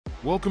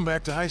Welcome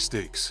back to High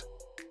Stakes.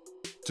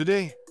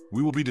 Today,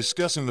 we will be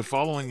discussing the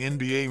following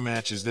NBA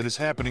matches that is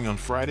happening on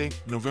Friday,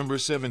 November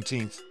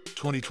 17th,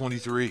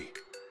 2023.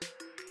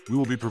 We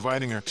will be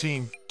providing our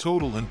team,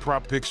 total, and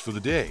prop picks for the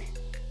day.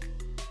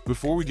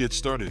 Before we get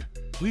started,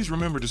 please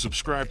remember to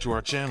subscribe to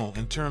our channel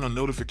and turn on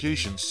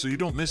notifications so you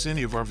don't miss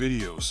any of our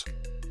videos.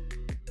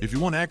 If you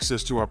want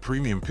access to our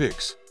premium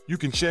picks, you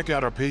can check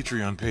out our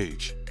Patreon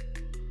page.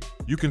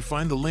 You can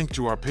find the link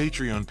to our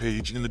Patreon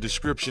page in the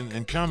description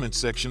and comment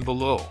section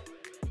below.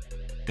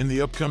 In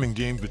the upcoming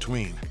game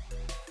between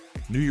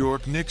New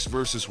York Knicks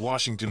versus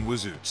Washington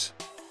Wizards,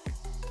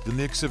 the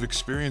Knicks have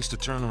experienced a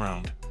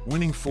turnaround,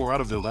 winning 4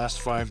 out of their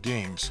last 5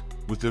 games,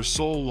 with their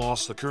sole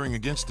loss occurring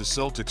against the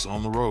Celtics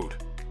on the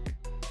road.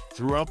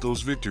 Throughout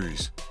those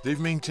victories, they've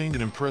maintained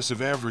an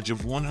impressive average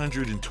of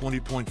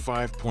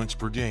 120.5 points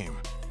per game.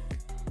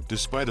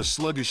 Despite a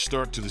sluggish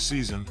start to the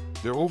season,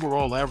 their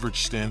overall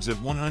average stands at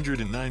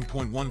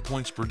 109.1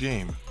 points per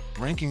game,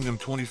 ranking them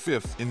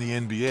 25th in the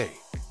NBA.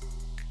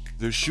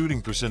 Their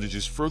shooting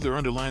percentages further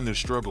underline their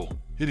struggle,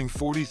 hitting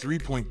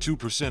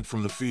 43.2%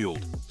 from the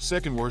field,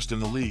 second worst in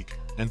the league,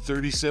 and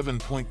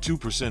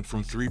 37.2%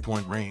 from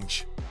three-point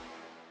range.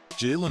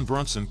 Jalen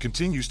Brunson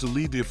continues to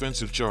lead the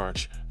offensive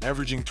charge,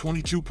 averaging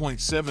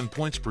 22.7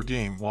 points per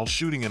game while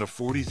shooting at a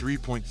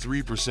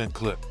 43.3%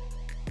 clip.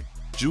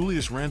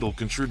 Julius Randle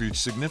contributes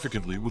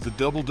significantly with a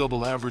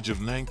double-double average of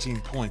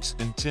 19 points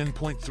and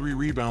 10.3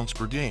 rebounds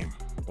per game,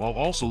 while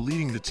also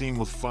leading the team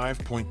with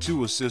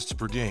 5.2 assists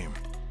per game.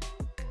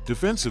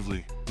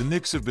 Defensively, the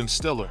Knicks have been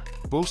stellar,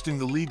 boasting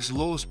the league's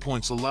lowest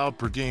points allowed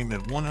per game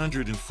at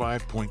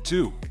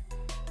 105.2.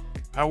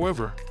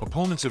 However,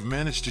 opponents have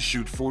managed to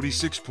shoot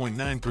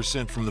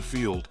 46.9% from the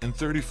field and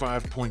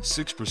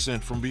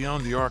 35.6% from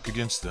beyond the arc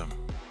against them.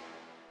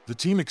 The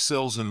team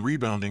excels in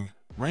rebounding,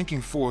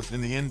 ranking 4th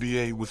in the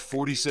NBA with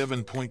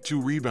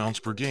 47.2 rebounds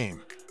per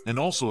game, and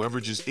also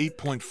averages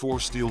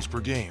 8.4 steals per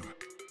game.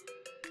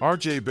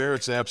 R.J.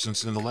 Barrett's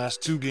absence in the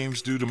last 2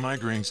 games due to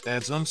migraines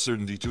adds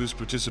uncertainty to his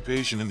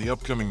participation in the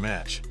upcoming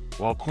match,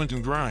 while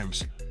Quentin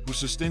Grimes, who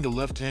sustained a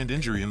left-hand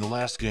injury in the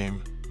last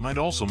game, might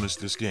also miss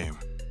this game.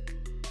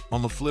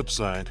 On the flip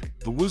side,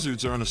 the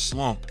Wizards are in a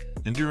slump,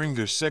 enduring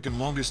their second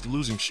longest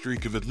losing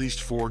streak of at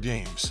least 4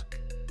 games.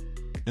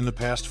 In the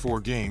past 4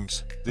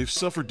 games, they've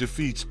suffered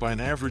defeats by an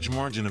average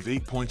margin of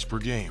 8 points per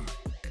game.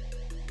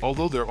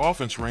 Although their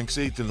offense ranks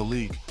 8th in the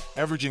league,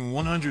 averaging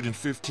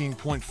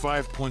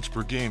 115.5 points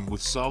per game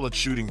with solid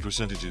shooting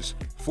percentages,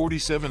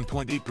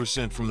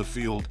 47.8% from the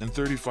field and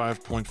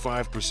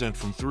 35.5%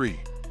 from 3,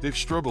 they've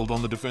struggled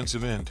on the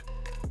defensive end.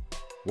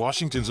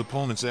 Washington's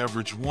opponents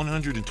average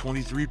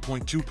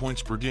 123.2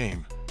 points per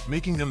game,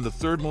 making them the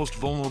 3rd most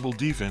vulnerable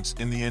defense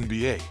in the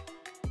NBA.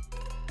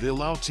 They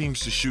allow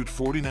teams to shoot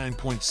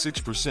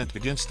 49.6%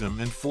 against them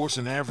and force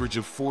an average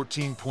of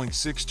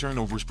 14.6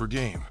 turnovers per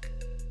game.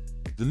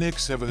 The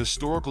Knicks have a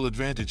historical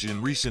advantage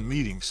in recent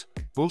meetings,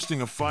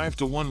 boasting a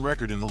 5-1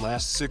 record in the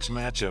last 6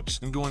 matchups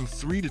and going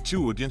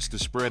 3-2 against the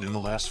spread in the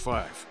last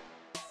 5.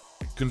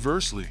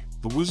 Conversely,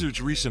 the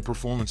Wizards' recent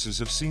performances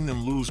have seen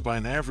them lose by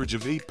an average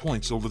of 8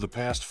 points over the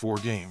past 4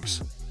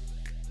 games.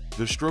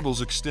 Their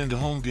struggles extend to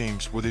home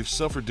games where they've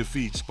suffered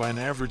defeats by an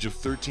average of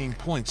 13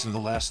 points in the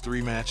last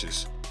 3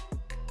 matches.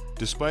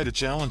 Despite a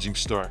challenging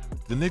start,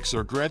 the Knicks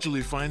are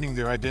gradually finding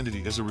their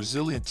identity as a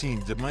resilient team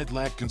that might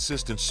lack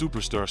consistent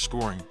superstar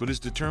scoring but is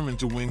determined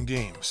to win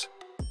games.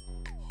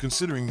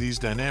 Considering these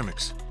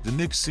dynamics, the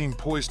Knicks seem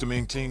poised to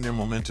maintain their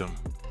momentum.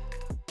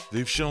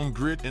 They've shown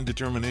grit and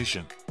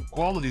determination,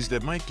 qualities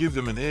that might give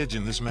them an edge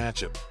in this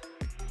matchup.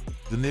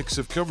 The Knicks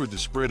have covered the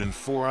spread in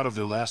 4 out of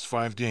their last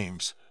 5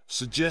 games,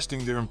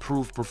 suggesting their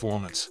improved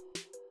performance.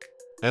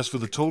 As for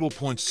the total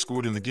points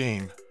scored in the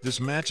game, this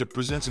matchup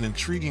presents an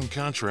intriguing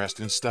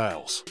contrast in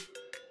styles.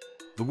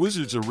 The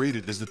Wizards are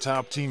rated as the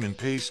top team in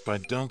pace by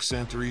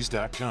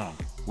dunksandthrees.com,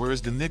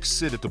 whereas the Knicks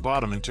sit at the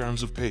bottom in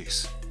terms of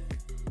pace.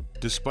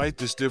 Despite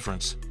this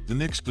difference, the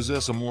Knicks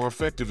possess a more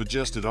effective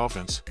adjusted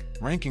offense,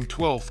 ranking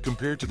 12th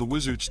compared to the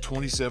Wizards'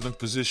 27th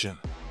position.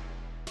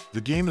 The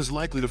game is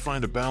likely to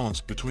find a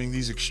balance between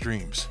these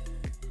extremes.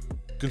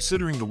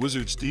 Considering the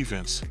Wizards'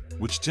 defense,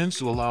 which tends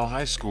to allow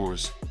high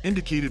scores,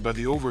 indicated by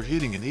the over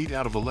hitting in 8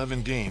 out of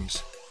 11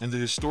 games, and the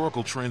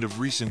historical trend of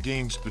recent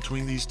games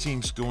between these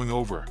teams going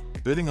over,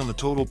 betting on the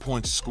total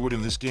points scored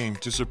in this game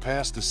to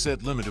surpass the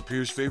set limit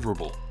appears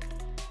favorable.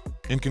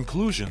 In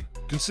conclusion,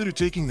 consider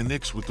taking the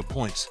Knicks with the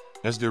points,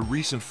 as their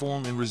recent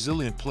form and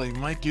resilient play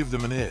might give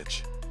them an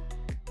edge.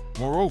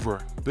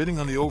 Moreover, betting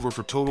on the over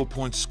for total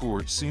points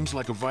scored seems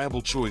like a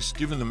viable choice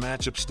given the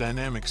matchup's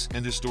dynamics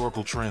and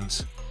historical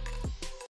trends.